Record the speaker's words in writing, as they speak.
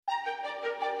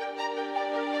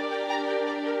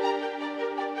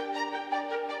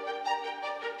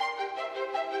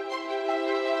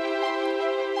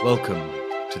Welcome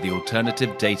to the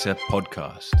Alternative Data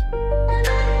Podcast.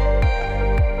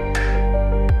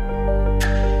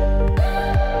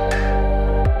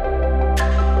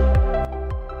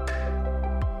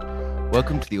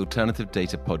 Welcome to the Alternative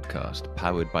Data Podcast,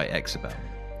 powered by Exabel.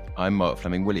 I'm Mark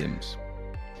Fleming-Williams.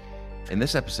 In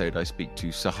this episode, I speak to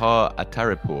Sahar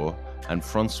Ataripour and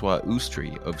Francois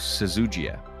Ustri of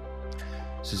Suzugia.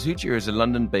 Suzugia is a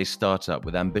London-based startup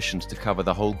with ambitions to cover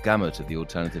the whole gamut of the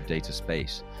alternative data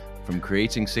space, from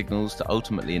creating signals to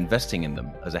ultimately investing in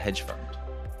them as a hedge fund.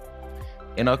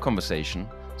 In our conversation,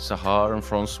 Sahar and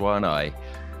Francois and I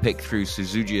pick through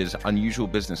Suzugia's unusual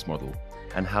business model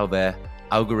and how their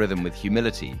algorithm with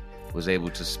humility was able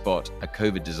to spot a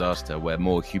COVID disaster where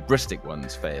more hubristic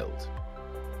ones failed.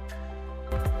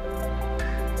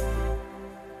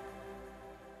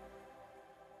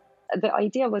 The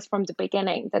idea was from the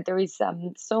beginning that there is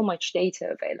so much data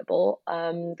available.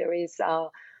 There is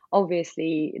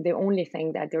obviously the only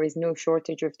thing that there is no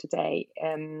shortage of today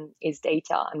is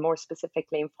data, and more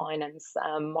specifically in finance,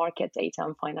 market data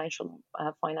and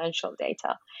financial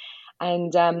data.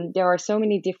 And there are so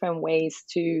many different ways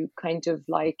to kind of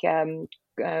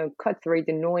cut through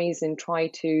the noise and try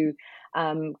to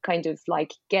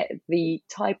get the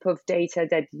type of data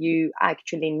that you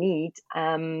actually need,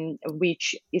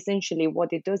 which essentially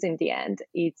what it does in the end,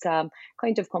 it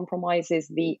kind of compromises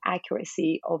the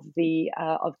accuracy of the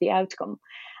outcome.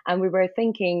 And we were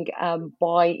thinking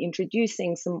by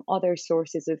introducing some other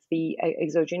sources of the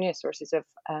exogenous sources of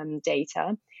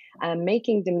data, and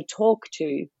making them talk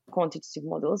to quantitative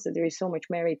models. So there is so much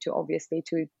merit to obviously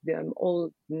to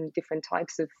all different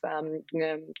types of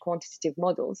quantitative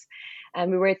models.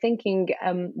 And we were thinking,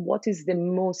 what is the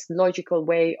most logical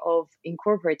way of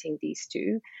incorporating these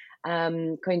two?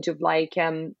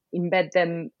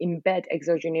 Embed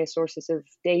exogenous sources of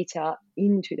data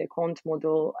into the quant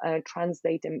model,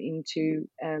 translate them into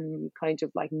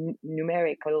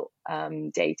numerical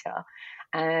data,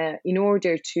 in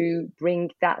order to bring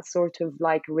that sort of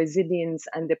resilience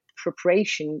and the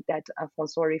preparation that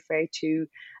Francois referred to,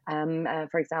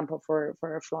 for example, for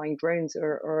flying drones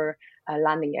or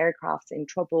landing aircraft in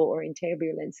trouble or in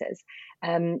turbulences,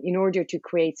 in order to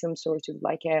create some sort of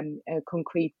a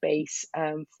concrete base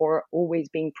for always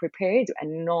being prepared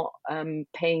and not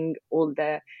paying all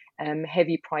the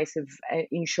heavy price of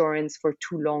insurance for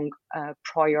too long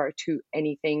prior to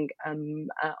anything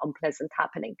unpleasant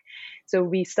happening. So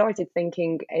we started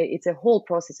thinking it's a whole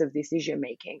process of decision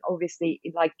making. Obviously,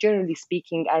 generally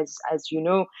speaking, as you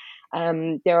know,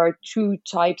 there are two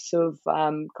types of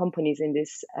companies in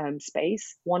this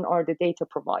space. One are the data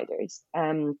providers,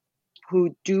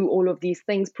 who do all of these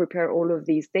things, prepare all of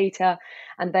these data,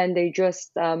 and then they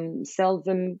just sell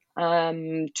them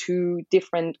to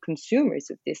different consumers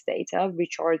of this data,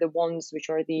 which are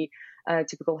the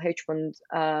typical hedge fund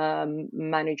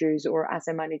managers or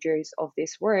asset managers of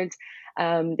this world.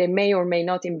 They may or may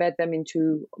not embed them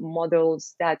into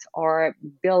models that are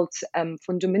built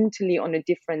fundamentally on a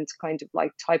different kind of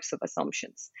types of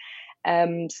assumptions.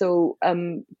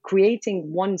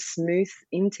 Creating one smooth,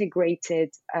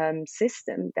 integrated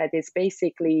system that is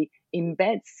basically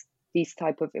embeds these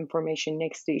type of information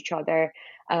next to each other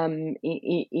in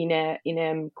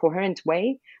a coherent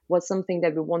way was something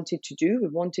that we wanted to do. We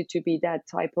wanted to be that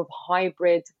type of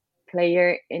hybrid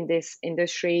player in this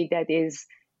industry that is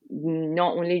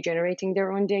not only generating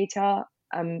their own data,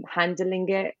 handling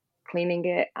it, cleaning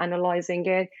it, analyzing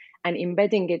it, and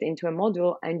embedding it into a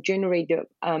model and generate the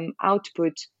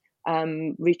output,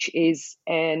 which is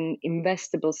an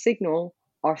investable signal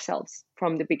ourselves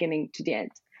from the beginning to the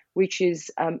end, which is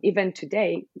even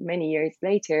today, many years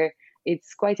later,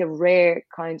 it's quite a rare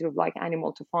kind of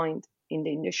animal to find in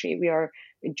the industry. We are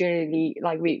generally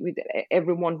with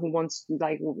everyone who wants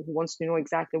to know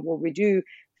exactly what we do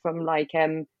from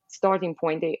starting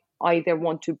point, they either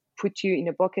want to put you in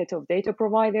a bucket of data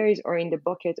providers or in the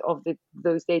bucket of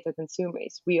those data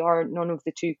consumers. We are none of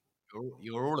the two.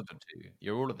 You're all of the two.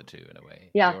 You're all of the two in a way.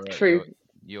 Yeah, true.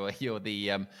 You're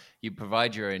the you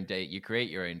provide your own data. You create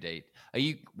your own data. Are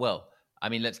you? Well, I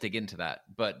mean, let's dig into that.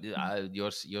 But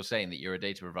you're saying that you're a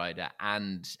data provider,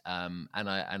 and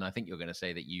I think you're going to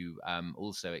say that you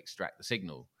also extract the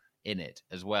signal in it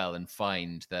as well and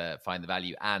find the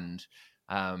value. And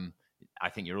I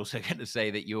think you're also going to say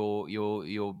that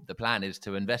the plan is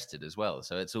to invest it as well.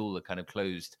 So it's all a kind of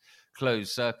closed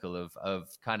circle of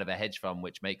kind of a hedge fund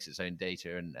which makes its own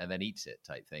data and then eats it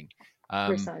type thing.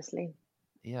 Precisely.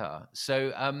 Yeah.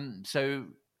 So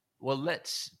well,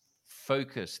 let's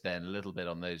focus then a little bit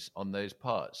on those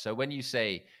parts. So when you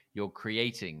say you're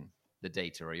creating the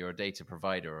data, or you're a data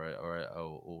provider,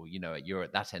 or you're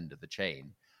at that end of the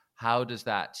chain, How does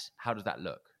that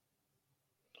look?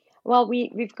 Well,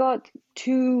 we've got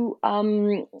two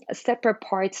separate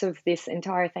parts of this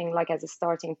entire thing, like as a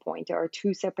starting point. There are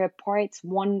two separate parts.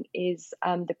 One is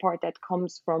the part that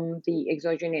comes from the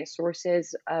exogenous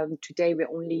sources. Today, we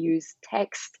only use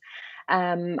text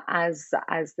as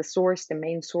the source, the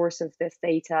main source of this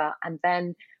data, and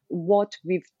then what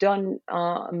we've done,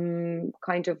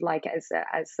 kind of like as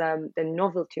the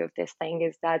novelty of this thing,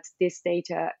 is that this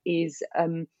data is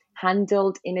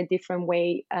handled in a different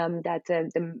way that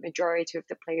the majority of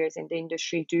the players in the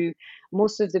industry do.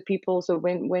 Most of the people, so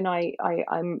when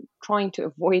I'm trying to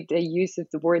avoid the use of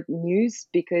the word news,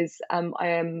 because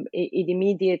it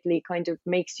immediately kind of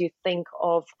makes you think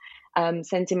of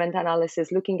sentiment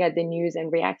analysis, looking at the news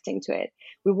and reacting to it.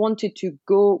 We wanted to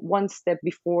go one step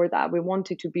before that. We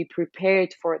wanted to be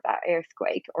prepared for that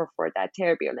earthquake or for that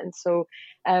turbulence. So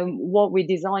what we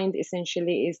designed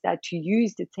essentially is that to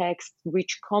use the text,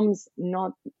 which comes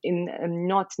not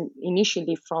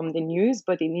initially from the news,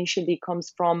 but initially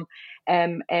comes from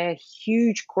a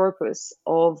huge corpus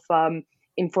of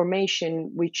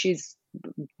information,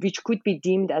 which could be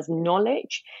deemed as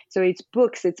knowledge. So it's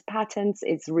books, it's patents,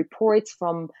 it's reports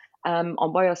from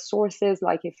unbiased sources,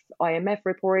 like if IMF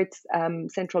reports,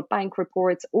 central bank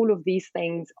reports, all of these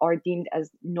things are deemed as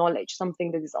knowledge,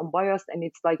 something that is unbiased, and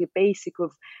it's like a basic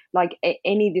of like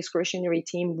any discretionary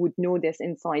team would know this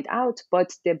inside out.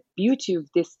 But the beauty of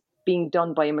this being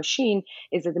done by a machine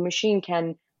is that the machine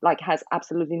can like has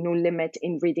absolutely no limit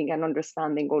in reading and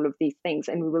understanding all of these things,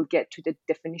 and we will get to the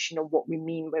definition of what we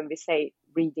mean when we say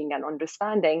reading and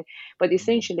understanding. But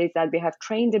essentially is that we have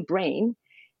trained a brain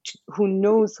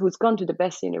who's gone to the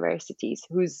best universities,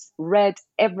 who's read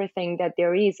everything that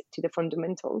there is to the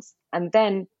fundamentals, and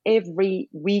then every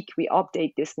week we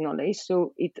update this knowledge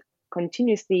so it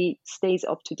continuously stays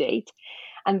up to date.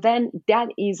 And then that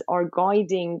is our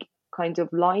guiding kind of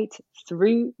light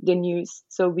through the news.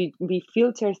 So we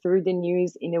filter through the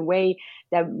news in a way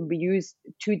that we use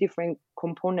two different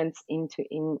components in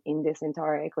this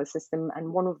entire ecosystem.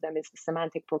 And one of them is the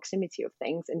semantic proximity of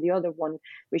things, and the other one,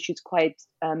 which is quite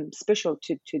special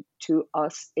to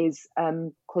us, is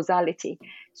causality.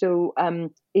 So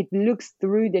it looks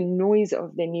through the noise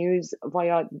of the news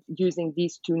via using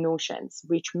these two notions,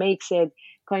 which makes it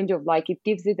kind of like it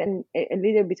gives it a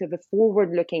little bit of a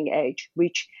forward looking edge,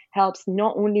 which helps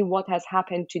not only what has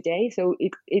happened today, so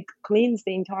it cleans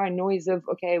the entire noise of,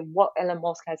 okay, what Elon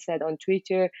Musk has said on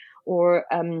Twitter, or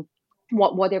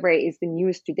whatever is the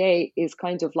news today is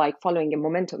kind of like following a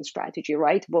momentum strategy,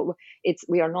 right? But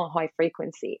we are not high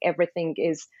frequency. Everything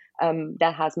is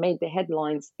that has made the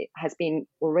headlines, it has been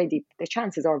already, the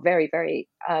chances are very, very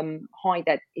high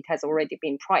that it has already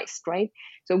been priced, right?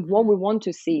 So what we want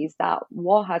to see is that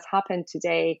what has happened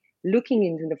today, looking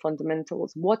into the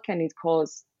fundamentals, what can it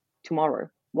cause tomorrow?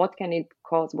 What can it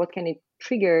cause? What can it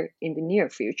trigger in the near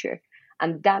future?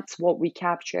 And that's what we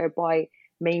capture by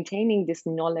maintaining this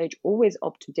knowledge always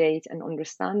up to date and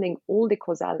understanding all the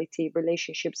causality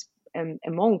relationships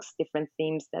amongst different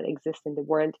themes that exist in the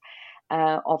world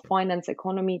of finance,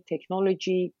 economy,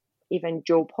 technology, even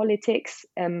geopolitics.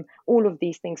 All of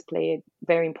these things play a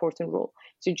very important role.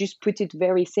 So just put it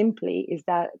very simply, is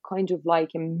that kind of like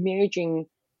merging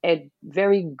a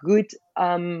very good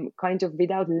kind of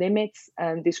without limits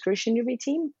discretionary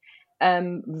team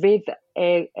with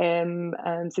a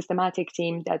systematic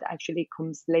team that actually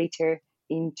comes later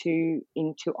into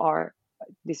our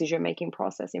decision making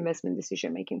process, investment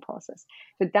decision making process.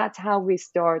 So that's how we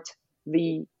start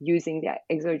using the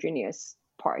exogenous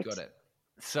part. Got it.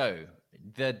 So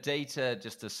the data,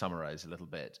 just to summarize a little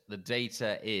bit, the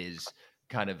data is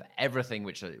kind of everything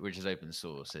which is open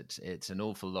source. It's an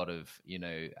awful lot of,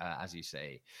 as you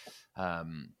say,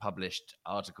 published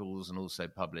articles and also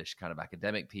published kind of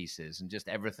academic pieces and just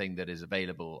everything that is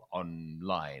available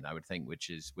online, I would think, which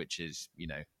is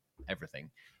everything.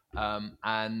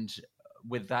 And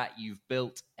with that, you've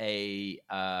built a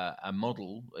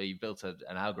model, you've built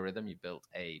an algorithm, you've built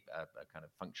a kind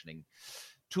of functioning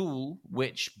tool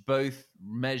which both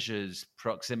measures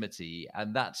proximity,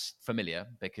 and that's familiar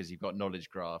because you've got knowledge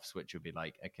graphs which would be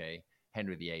like, okay,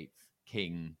 Henry VIII,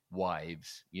 king,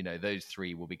 wives, those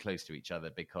three will be close to each other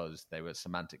because they were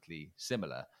semantically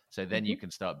similar. So then you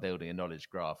can start building a knowledge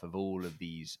graph of all of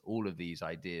these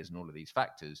ideas and all of these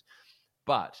factors.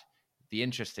 But the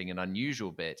interesting and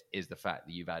unusual bit is the fact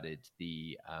that you've added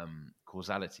the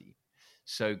causality.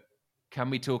 So can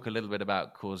we talk a little bit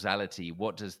about causality?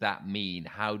 What does that mean?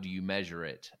 How do you measure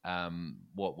it?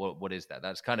 What is that?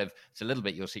 That's kind of, it's a little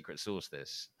bit your secret sauce,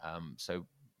 this. So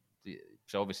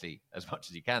obviously as much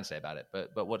as you can say about it,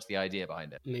 but what's the idea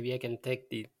behind it? Maybe I can take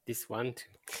this one.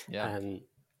 Yeah.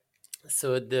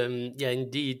 So yeah,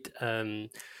 indeed,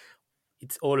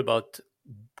 it's all about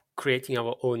creating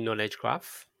our own knowledge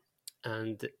graph,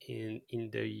 and in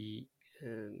the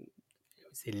um,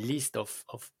 a list of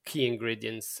key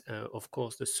ingredients. Of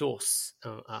course, the source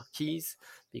are keys,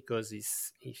 because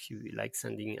it's, if you like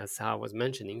sending, as Sarah was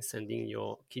mentioning, sending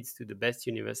your kids to the best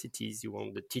universities, you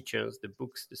want the teachers, the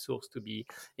books, the source to be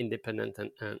independent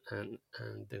and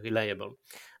reliable.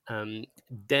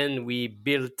 Then we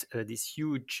built this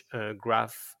huge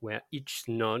graph where each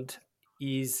node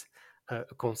is a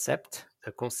concept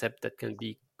that can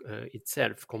be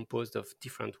itself composed of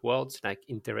different words like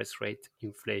interest rate,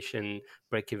 inflation,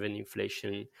 break-even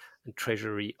inflation, and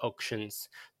treasury auctions.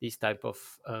 These type of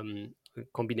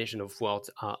combination of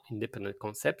words are independent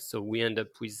concepts. So we end up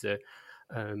with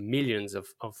millions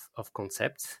of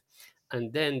concepts.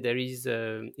 And then there is,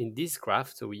 in this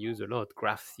graph, so we use a lot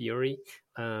graph theory,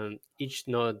 each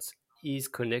node is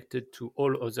connected to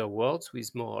all other words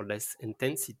with more or less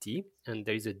intensity, and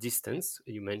there is a distance.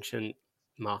 You mentioned,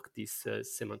 Mark, this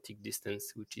semantic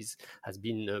distance, which has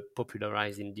been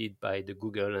popularized indeed by the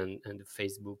Google and the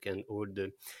Facebook and all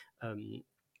the um,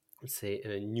 say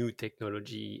new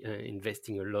technology,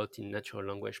 investing a lot in natural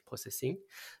language processing.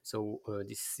 So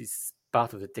this is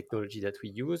part of the technology that we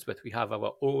use, but we have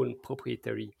our own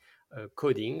proprietary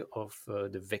coding of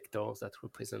the vectors that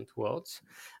represent words.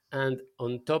 And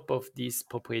on top of this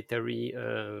proprietary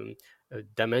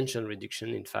dimension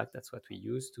reduction, in fact, that's what we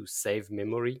use to save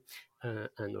memory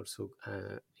and also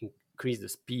increase the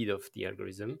speed of the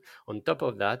algorithm. On top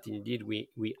of that, indeed,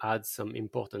 we add some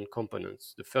important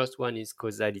components. The first one is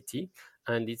causality,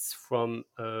 and it's from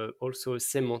also a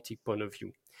semantic point of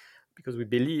view, because we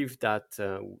believe that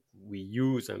we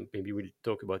use, and maybe we'll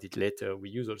talk about it later, we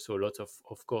use also a lot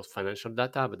of course, financial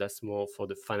data, but that's more for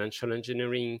the financial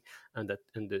engineering and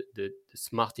the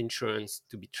smart insurance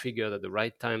to be triggered at the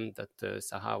right time that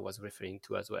Sahar was referring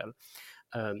to as well.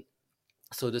 Um,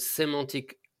 so the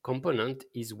semantic component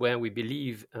is where we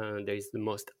believe there is the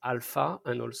most alpha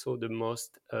and also the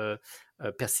most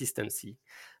persistency.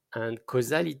 And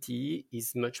causality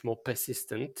is much more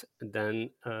persistent than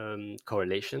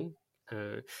correlation,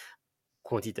 uh,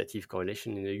 quantitative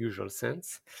correlation in the usual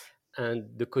sense. And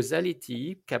the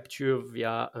causality captured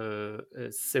via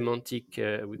semantic,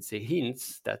 I would say,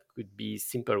 hints that could be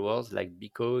simple words like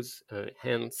because,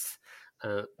 hence.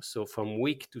 So from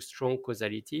weak to strong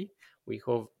causality,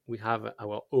 we have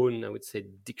our own, I would say,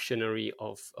 dictionary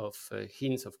of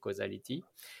hints of causality,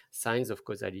 signs of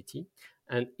causality.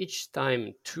 And each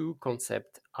time two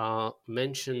concepts are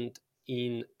mentioned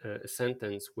in a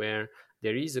sentence where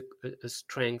there is a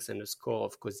strength and a score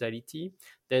of causality,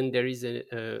 then there is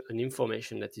an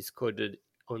information that is coded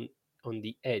on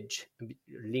the edge,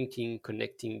 linking,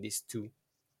 connecting these two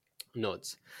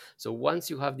nodes. So once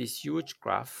you have this huge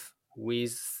graph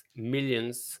with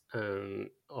millions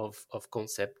of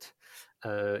concepts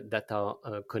that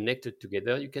are connected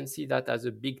together, you can see that as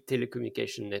a big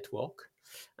telecommunication network.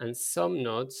 And some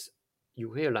nodes,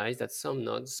 you realize that some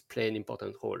nodes play an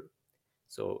important role.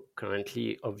 So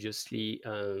currently, obviously,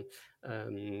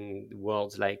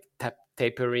 words like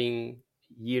tapering,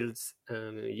 yield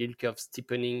curve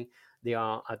steepening, they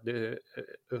are at the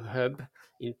hub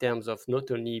in terms of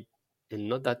not only and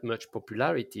not that much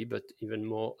popularity, but even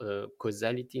more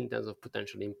causality in terms of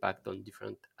potential impact on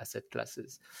different asset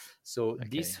classes. So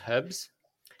these Okay. hubs,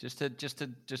 Just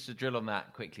to drill on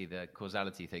that quickly, the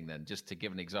causality thing. Then, just to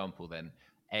give an example, then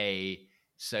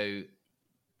so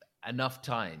enough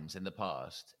times in the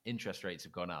past, interest rates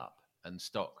have gone up and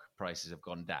stock prices have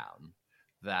gone down,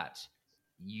 that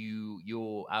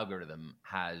your algorithm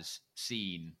has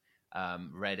seen,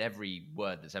 read every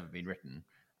word that's ever been written,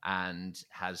 and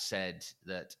has said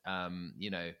that,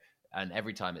 and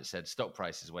every time it said stock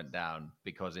prices went down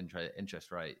because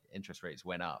interest rates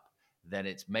went up, then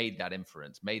it's made that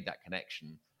inference, made that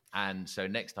connection. And so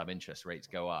next time interest rates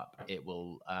go up, it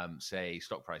will say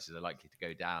stock prices are likely to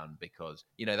go down because,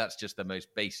 that's just the most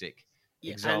basic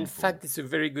yeah, and in example. fact, it's a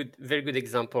very good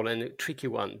example and a tricky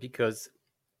one, because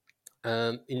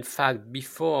in fact,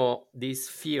 before this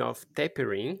fear of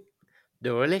tapering,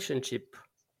 the relationship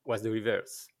was the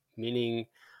reverse, meaning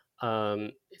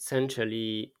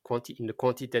essentially in the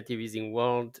quantitative easing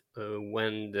world,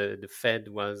 when the Fed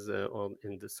was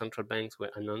and the central banks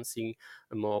were announcing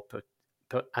more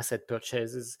asset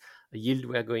purchases, yield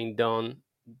were going down,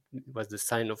 it was the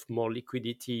sign of more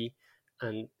liquidity,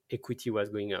 and equity was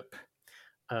going up.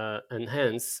 And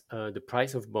hence, the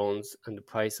price of bonds and the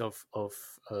price of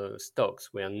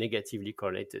stocks were negatively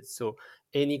correlated. So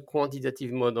any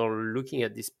quantitative model looking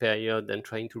at this period and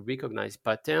trying to recognize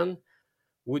pattern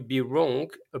would be wrong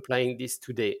applying this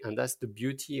today. And that's the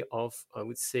beauty of, I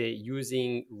would say,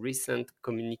 using recent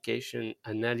communication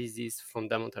analysis,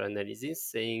 fundamental analysis,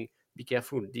 saying, be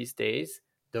careful these days,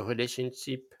 the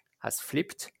relationship has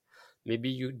flipped. Maybe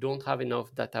you don't have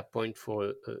enough data point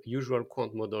for a usual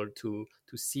quant model to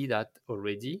see that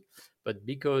already. But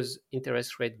because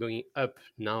interest rate going up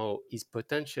now is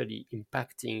potentially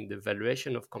impacting the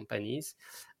valuation of companies,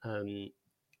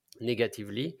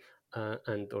 negatively,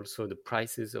 and also the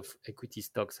prices of equity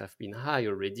stocks have been high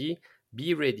already,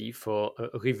 be ready for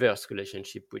a reverse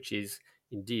relationship, which is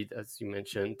indeed, as you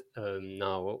mentioned,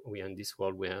 now we are in this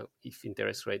world where if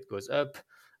interest rate goes up,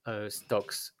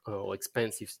 stocks or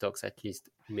expensive stocks at least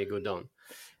may go down.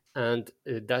 And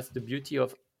that's the beauty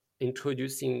of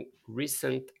introducing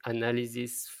recent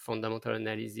analysis, fundamental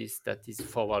analysis that is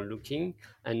forward looking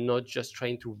and not just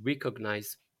trying to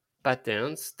recognize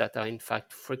patterns that are in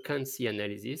fact frequency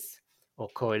analysis or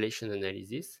correlation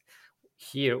analysis.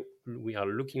 Here we are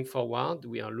looking forward,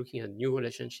 we are looking at new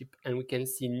relationship, and we can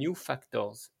see new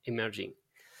factors emerging.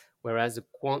 Whereas a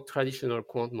traditional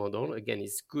quant model, again,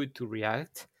 is good to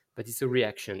react, but it's a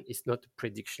reaction, it's not a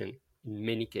prediction in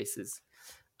many cases.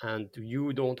 And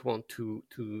you don't want to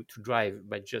drive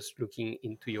by just looking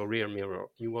into your rear mirror.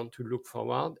 You want to look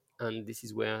forward, and this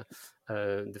is where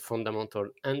the fundamental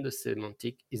and the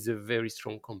semantic is a very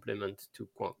strong complement to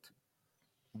quant.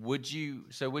 Would you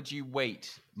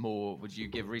wait more? Would you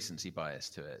give recency bias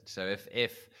to it? So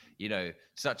if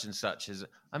such and such is,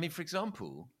 I mean, for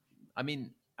example, I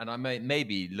mean, and I may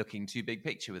be looking too big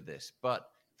picture with this, but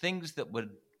things that were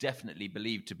definitely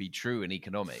believed to be true in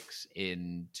economics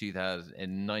in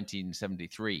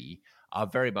 1973 are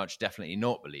very much definitely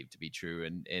not believed to be true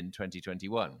in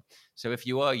 2021. So if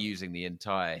you are using the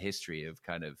entire history of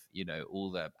kind of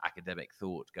all the academic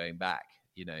thought going back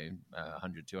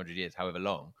 100 200 years, however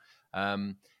long,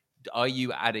 are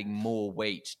you adding more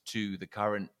weight to the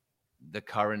current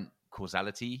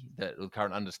causality, the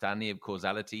current understanding of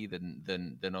causality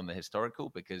than on the historical?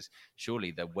 Because surely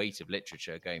the weight of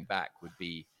literature going back would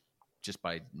be, just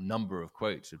by number of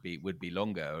quotes, would be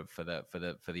longer for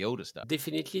the older stuff.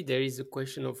 Definitely there is a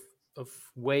question of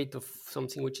weight of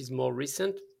something which is more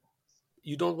recent.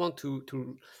 You don't want to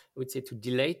I would say, to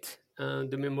delete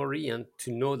the memory and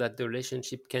to know that the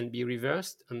relationship can be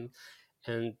reversed, and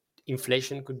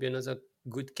inflation could be another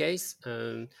good case.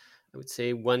 I would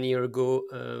say 1 year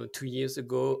ago, 2 years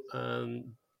ago,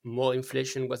 more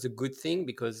inflation was a good thing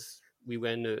because we were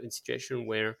in a situation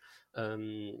where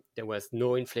there was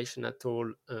no inflation at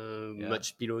all,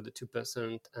 much below the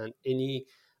 2%, and any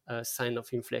sign of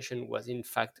inflation was in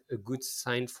fact a good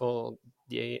sign for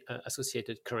the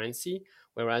associated currency,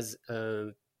 whereas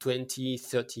 20,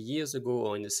 30 years ago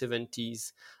or in the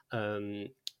 70s,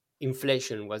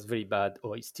 inflation was very bad,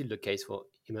 or it's still the case for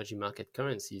emerging market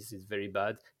currencies. It's very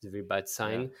bad. It's a very bad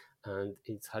sign, and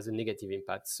it has a negative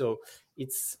impact. So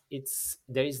it's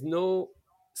there is no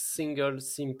single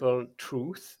simple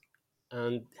truth,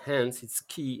 and hence it's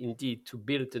key indeed to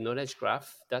build a knowledge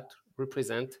graph that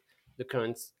represent the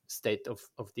current state of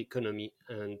the economy,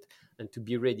 and to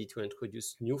be ready to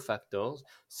introduce new factors,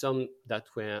 some that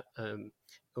were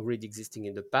already existing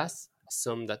in the past,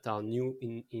 some that are new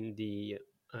in the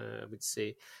I would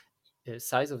say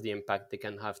size of the impact they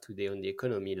can have today on the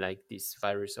economy, like this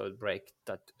virus outbreak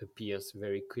that appears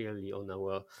very clearly on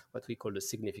our what we call the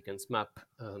significance map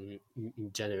in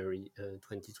January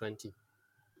 2020.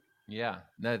 Yeah,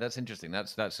 no, that's interesting.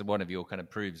 That's one of your kind of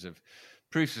proofs of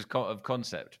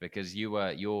concept, because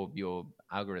your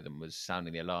algorithm was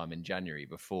sounding the alarm in January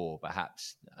before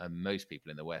perhaps most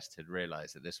people in the West had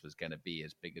realized that this was going to be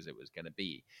as big as it was going to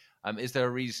be. Is there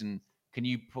a reason? Can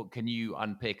you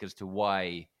unpick as to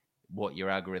what your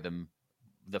algorithm,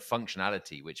 the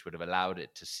functionality which would have allowed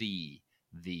it to see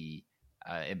the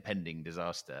impending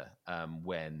disaster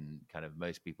when kind of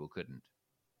most people couldn't?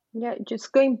 Yeah,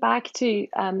 just going back to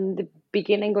the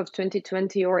beginning of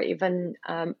 2020 or even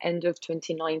end of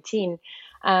 2019,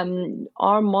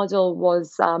 our model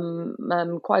was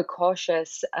quite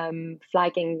cautious,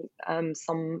 flagging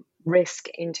some risk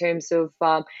in terms of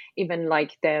even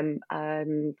like the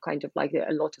kind of like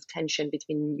a lot of tension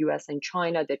between US and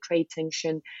China, the trade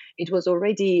tension. It was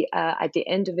already at the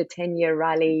end of a 10-year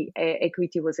rally,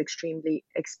 equity was extremely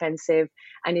expensive.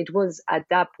 And it was at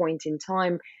that point in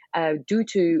time due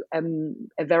to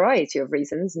a variety of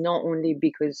reasons, not only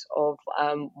because of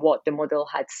what the model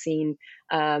had seen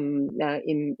in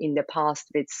the past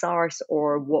with SARS,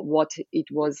 or what it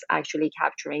was actually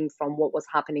capturing from what was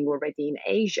happening already in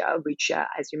Asia, which,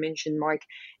 as you mentioned, Mark,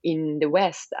 in the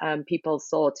West, people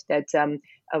thought that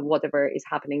whatever is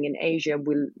happening in Asia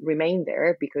will remain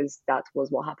there because that was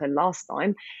what happened last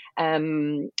time.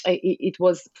 It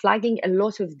was flagging a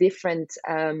lot of different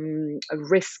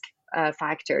risk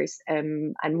factors,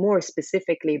 and more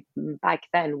specifically back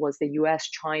then was the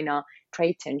US-China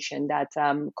trade tension that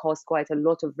caused quite a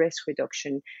lot of risk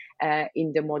reduction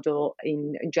in the model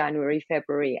in January,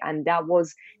 February. And that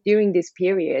was during this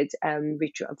period,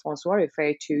 which Francois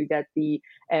referred to, that the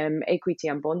equity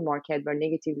and bond market were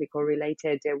negatively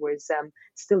correlated. There was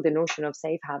still the notion of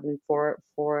safe haven for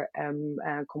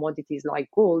commodities like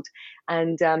gold.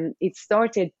 And it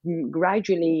started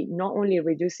gradually not only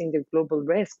reducing the global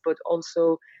risk, but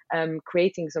also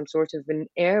creating some sort of an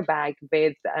airbag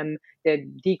with the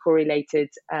decorrelated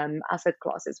asset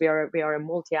classes. We are a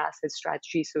multi-asset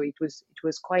strategy, so it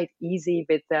was quite easy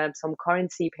with some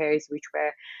currency pairs, which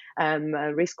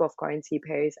were risk-off currency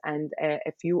pairs, and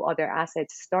a few other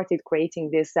assets started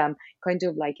creating this kind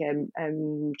of like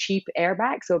cheap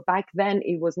airbag. So back then,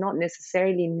 it was not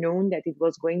necessarily known that it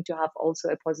was going to have also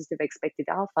a positive expected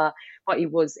alpha, but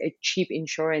it was a cheap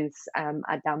insurance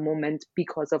at that moment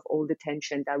because of all the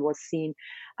tension that was seen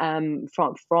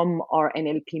from our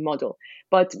NLP model.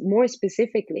 But more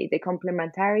specifically, the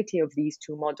complementarity of these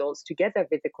two models together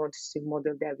with the quantitative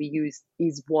model that we use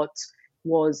is what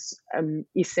was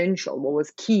essential, what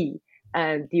was key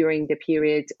during the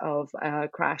period of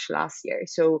crash last year.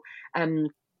 So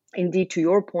indeed, to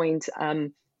your point,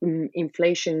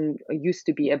 inflation used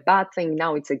to be a bad thing.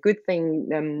 Now it's a good thing.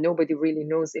 Nobody really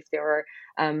knows if they are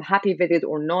happy with it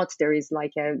or not. There is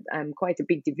like a quite a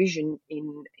big division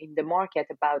in the market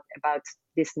about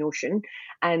this notion,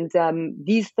 and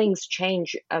these things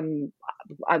change.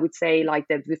 I would say like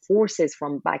the forces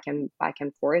from back and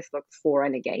forth, like for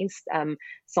and against.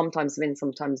 Sometimes win,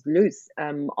 sometimes lose,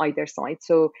 either side.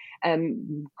 So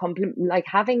like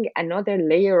having another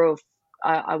layer of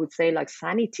I would say like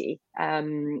sanity,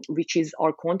 which is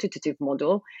our quantitative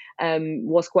model,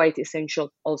 was quite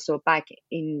essential also back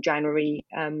in January,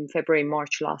 February,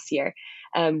 March last year.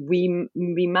 We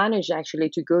managed actually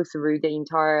to go through the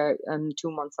entire 2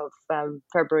 months of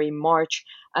February, March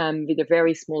with a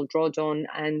very small drawdown,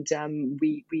 and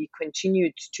we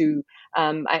continued to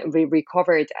we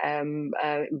recovered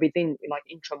within like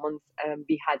intra-month.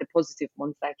 We had a positive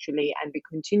month actually, and we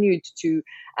continued to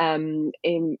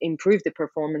improve the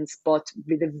performance, but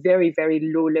with a very, very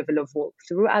low level of vol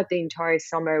throughout the entire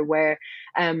summer, where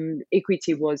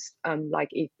equity was like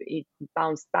it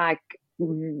bounced back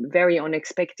very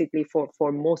unexpectedly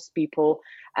for most people.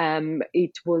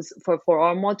 It was for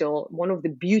our model. One of the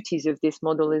beauties of this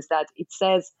model is that it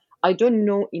says, I don't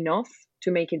know enough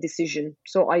to make a decision,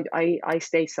 so I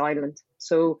stay silent.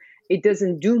 So it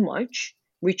doesn't do much,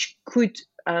 which could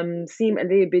seem a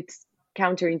little bit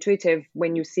counterintuitive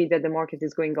when you see that the market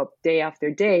is going up day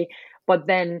after day. But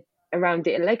then around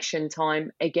the election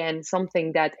time, again,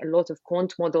 something that a lot of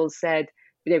quant models said,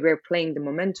 they were playing the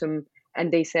momentum,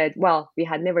 and they said, well, we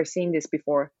had never seen this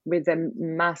before with a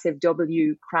massive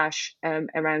W crash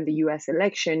around the US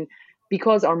election,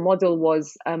 because our model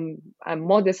was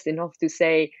modest enough to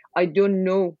say, I don't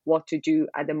know what to do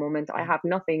at the moment. I have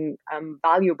nothing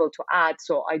valuable to add,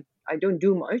 so I don't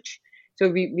do much. So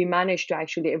we managed to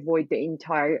actually avoid the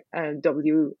entire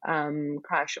W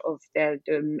crash of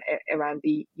around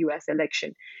the US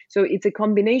election. So it's a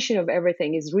combination of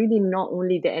everything. It's really not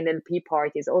only the NLP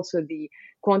part, it's also the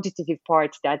quantitative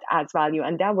part that adds value.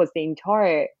 And that was the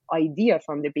entire idea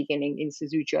from the beginning in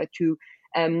Suzugia, to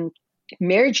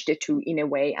merge the two in a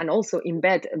way, and also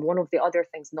embed. And one of the other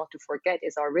things not to forget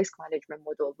is our risk management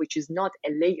model, which is not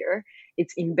a layer,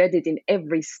 it's embedded in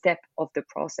every step of the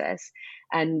process.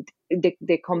 And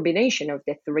the combination of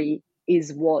the three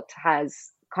is what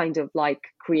has kind of like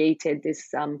created this,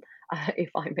 if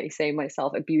I may say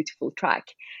myself, a beautiful track.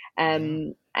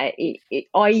 Either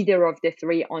of the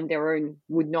three on their own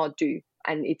would not do.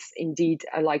 And it's indeed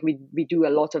like we do a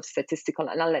lot of statistical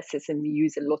analysis, and we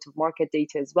use a lot of market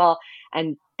data as well.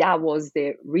 And that was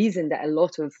the reason that a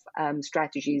lot of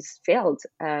strategies failed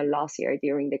last year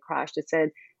during the crash, that said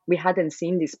we hadn't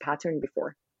seen this pattern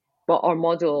before. But our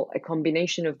model, a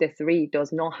combination of the three,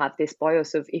 does not have this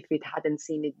bias of if it hadn't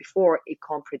seen it before, it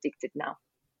can't predict it now.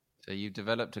 So you've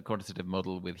developed a quantitative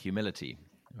model with humility,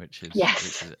 which is,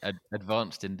 yes,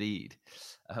 advanced indeed.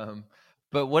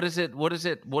 But what does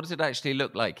it actually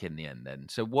look like in the end then?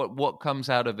 So what comes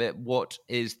out of it? What's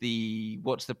the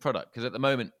product? Because at the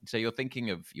moment, so you're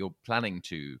planning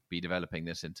to be developing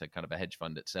this into kind of a hedge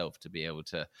fund itself to be able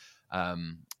to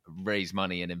raise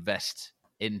money and invest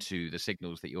into the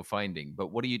signals that you're finding.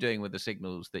 But what are you doing with the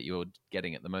signals that you're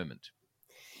getting at the moment?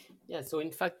 Yeah, so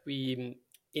in fact, we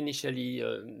initially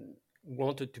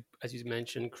wanted to, as you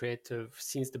mentioned, create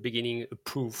since the beginning a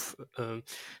proof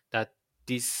that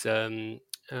this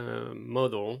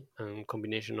model and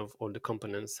combination of all the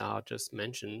components I just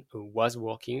mentioned was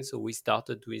working. So we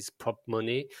started with prop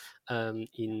money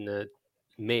in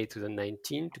May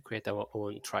 2019 to create our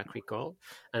own track record.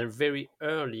 And very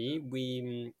early,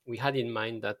 we had in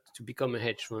mind that to become a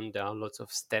hedge fund, there are lots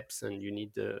of steps and you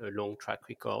need a long track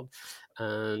record.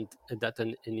 And that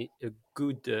a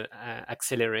good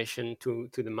acceleration to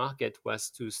the market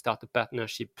was to start a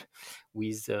partnership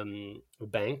with a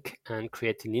bank and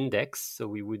create an index. So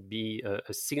we would be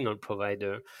a signal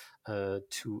provider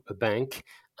to a bank,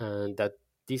 and that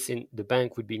the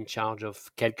bank would be in charge of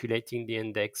calculating the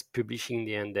index, publishing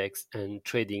the index, and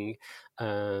trading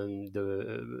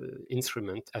the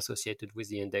instrument associated with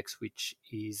the index, which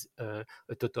is a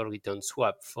total return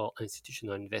swap for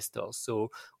institutional investors. So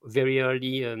very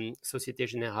early, Societe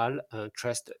Generale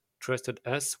trusted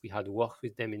us. We had worked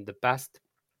with them in the past,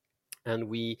 and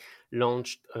we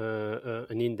launched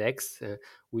an index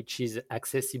which is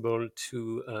accessible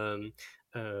to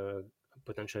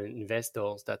potential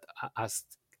investors that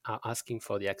are asking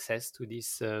for the access to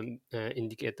this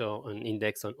indicator and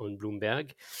index on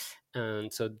Bloomberg.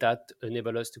 And so that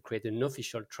enabled us to create an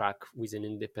official track with an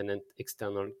independent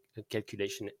external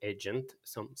calculation agent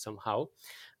somehow.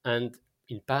 And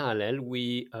in parallel,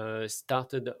 we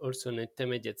started also an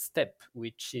intermediate step,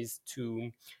 which is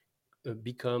to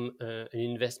become an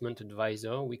investment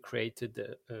advisor. We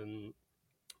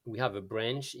have a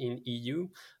branch in EU,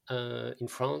 in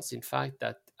France, in fact,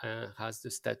 that has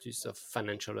the status of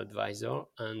financial advisor.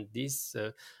 And this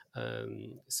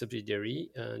subsidiary,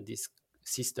 this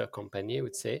sister company, I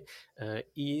would say,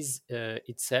 is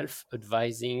itself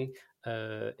advising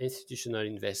institutional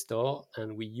investor.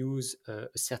 And we use a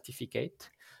certificate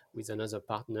with another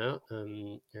partner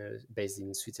based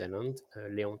in Switzerland,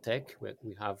 Leontech, where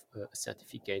we have a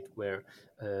certificate where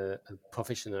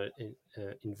professional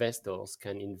investors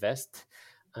can invest.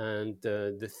 And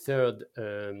the third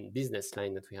business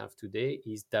line that we have today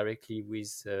is directly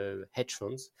with hedge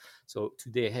funds. So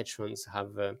today, hedge funds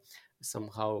have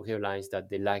somehow realized that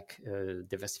they lack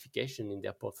diversification in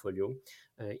their portfolio.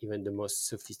 Even the most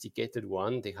sophisticated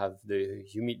one, they have the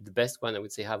best one, I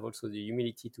would say, have also the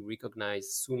humility to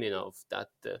recognize soon enough that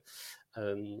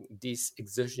this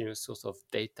exogenous source of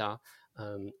data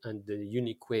and the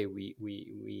unique way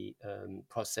we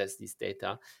process this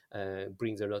data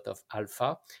brings a lot of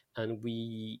alpha. And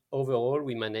we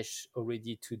manage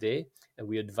already today, and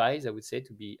we advise, I would say,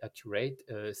 to be accurate,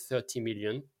 30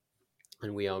 million.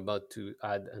 And we are about to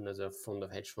add another fund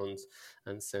of hedge funds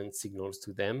and send signals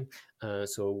to them.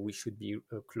 So we should be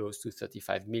close to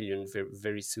 35 million very,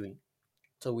 very soon.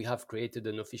 So we have created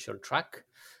an official track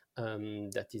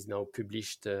that is now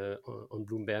published on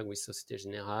Bloomberg with Societe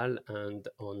Generale and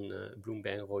on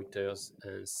Bloomberg, Reuters,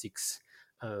 and SIX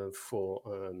for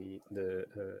the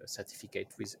certificate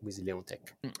with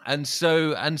Leontech. And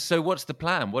so, what's the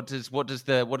plan? What does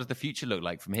the future look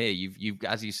like from here? You've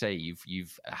as you say,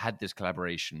 you've had this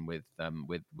collaboration with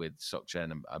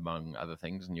SocGen among other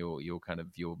things, and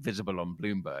you're visible on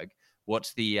Bloomberg.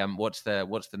 What's the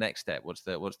next step? What's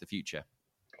the future?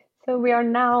 So we are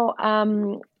now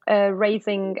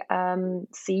raising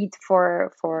seed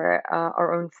for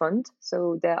our own fund.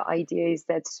 So the idea is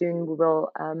that soon we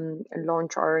will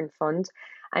launch our own fund.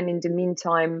 And in the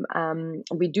meantime,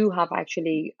 we do have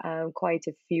actually quite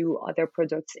a few other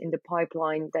products in the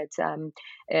pipeline that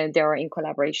they are in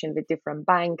collaboration with different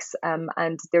banks.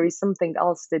 And there is something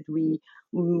else that we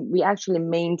actually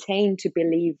maintain to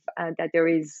believe that there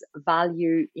is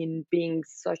value in being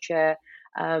such a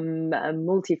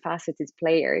multifaceted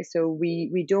player. So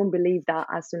we don't believe that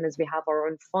as soon as we have our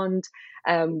own fund,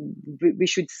 we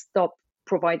should stop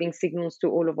providing signals to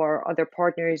all of our other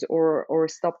partners or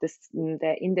stop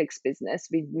the index business.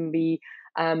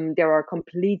 There are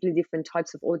completely different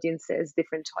types of audiences,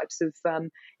 different types of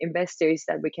investors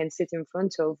that we can sit in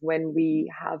front of when we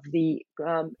have the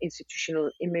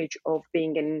institutional image of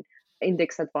being an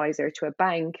index advisor to a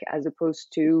bank, as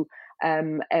opposed to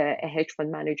a hedge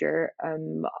fund manager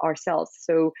ourselves.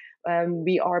 So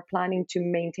we are planning to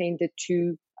maintain the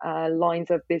two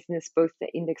lines of business, both the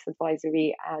index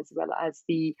advisory as well as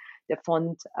the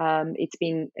fund. It's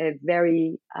been a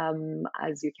very,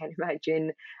 as you can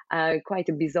imagine, quite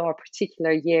a bizarre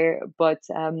particular year. But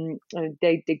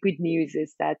the good news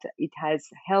is that it has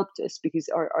helped us because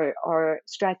our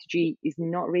strategy is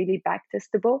not really back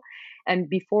testable. And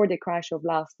before the crash of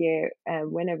last year,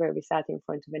 whenever we sat in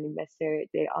front of an investor,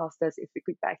 they asked us if we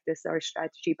could back test our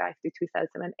strategy back to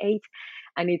 2008,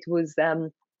 and it was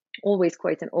always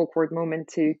quite an awkward moment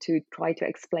to try to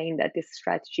explain that this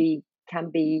strategy can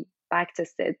be back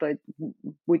tested, but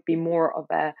would be more of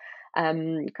a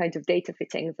kind of data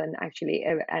fitting than actually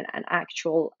an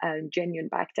actual genuine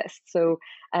back test. So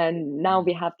now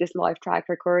we have this live track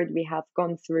record. We have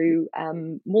gone through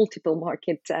multiple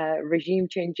market regime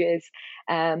changes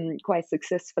quite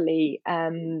successfully.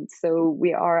 So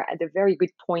we are at a very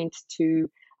good point to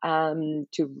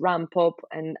ramp up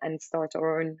and start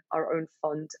our own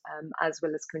fund, as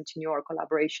well as continue our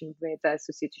collaboration with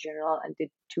Societe Generale and the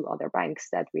two other banks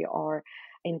that we are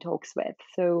in talks with.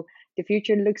 So the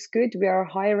future looks good. We are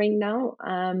hiring now.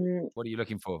 What are you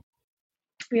looking for?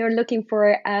 We are looking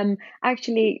for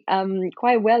actually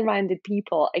quite well-rounded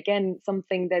people. Again,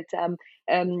 something that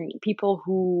people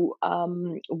who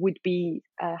would be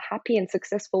happy and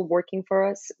successful working for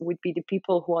us would be the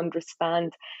people who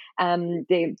understand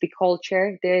the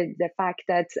culture, the fact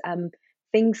that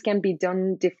things can be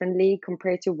done differently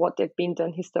compared to what they've been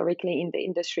done historically in the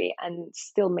industry and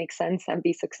still make sense and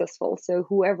be successful. So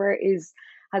whoever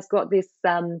has got this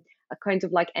a kind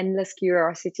of like endless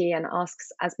curiosity and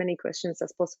asks as many questions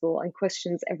as possible and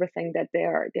questions everything that they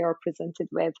are presented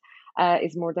with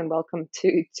is more than welcome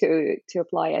to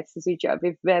apply at Suzugia.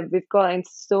 We've gotten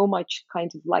so much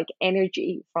kind of like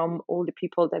energy from all the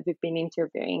people that we've been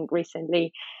interviewing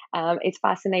recently. It's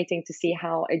fascinating to see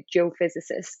how a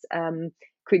geophysicist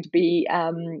could be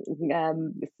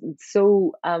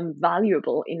so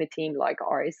valuable in a team like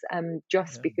ours,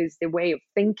 just because the way of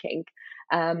thinking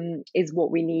is what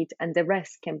we need, and the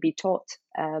rest can be taught.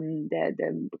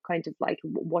 The kind of like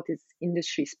what is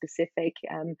industry specific.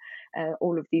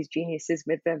 All of these geniuses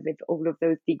with all of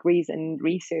those degrees and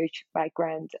research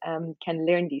background can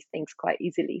learn these things quite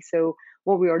easily. So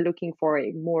what we are looking for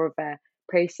is more of a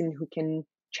person who can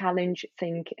challenge,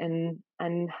 think, and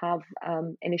have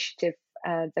initiative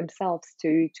themselves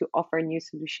to offer new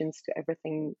solutions to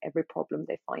every problem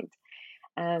they find.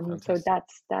 So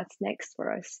that's next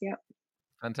for us. Yeah.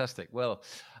 Fantastic. Well,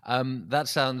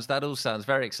 that all sounds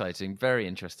very exciting, very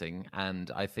interesting, and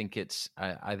I think it's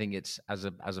as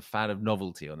a fan of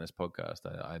novelty on this podcast,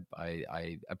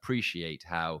 I appreciate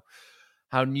how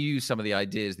new some of the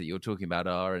ideas that you're talking about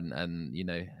are, and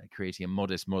creating a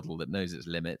modest model that knows its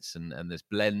limits, and this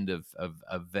blend of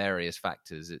various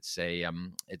factors. It's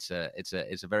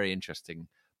a very interesting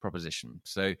proposition.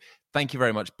 So thank you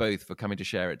very much both for coming to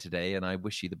share it today, and I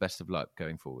wish you the best of luck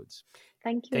going forwards.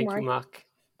 Thank you, Thank Mark. you, Mark.